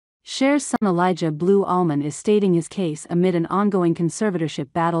Cher's son Elijah Blue Allman is stating his case amid an ongoing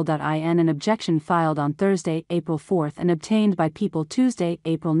conservatorship battle. An objection filed on Thursday, April 4 and obtained by People Tuesday,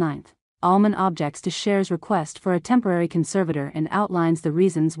 April 9. Allman objects to Cher's request for a temporary conservator and outlines the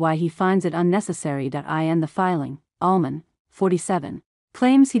reasons why he finds it unnecessary. The filing, Allman, 47,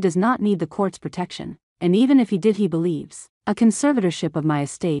 claims he does not need the court's protection, and even if he did, he believes a conservatorship of my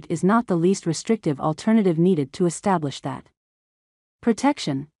estate is not the least restrictive alternative needed to establish that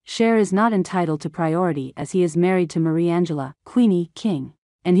protection. Cher is not entitled to priority as he is married to Marie Angela, Queenie King,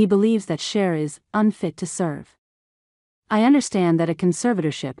 and he believes that Cher is unfit to serve. I understand that a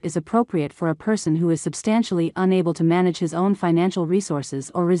conservatorship is appropriate for a person who is substantially unable to manage his own financial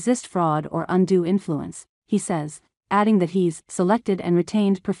resources or resist fraud or undue influence, he says, adding that he's selected and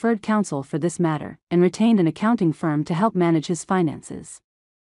retained preferred counsel for this matter, and retained an accounting firm to help manage his finances.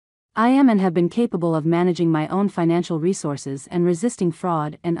 I am and have been capable of managing my own financial resources and resisting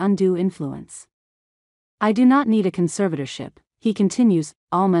fraud and undue influence. I do not need a conservatorship, he continues.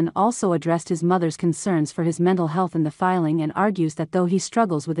 Allman also addressed his mother's concerns for his mental health in the filing and argues that though he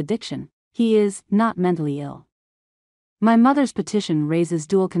struggles with addiction, he is not mentally ill. My mother's petition raises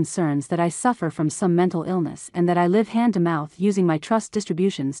dual concerns: that I suffer from some mental illness and that I live hand-to-mouth using my trust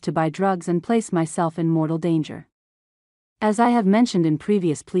distributions to buy drugs and place myself in mortal danger. As I have mentioned in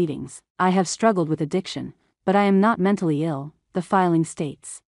previous pleadings, I have struggled with addiction, but I am not mentally ill, the filing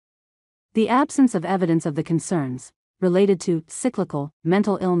states. The absence of evidence of the concerns related to cyclical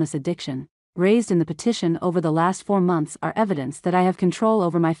mental illness addiction raised in the petition over the last 4 months are evidence that I have control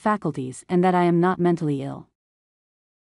over my faculties and that I am not mentally ill.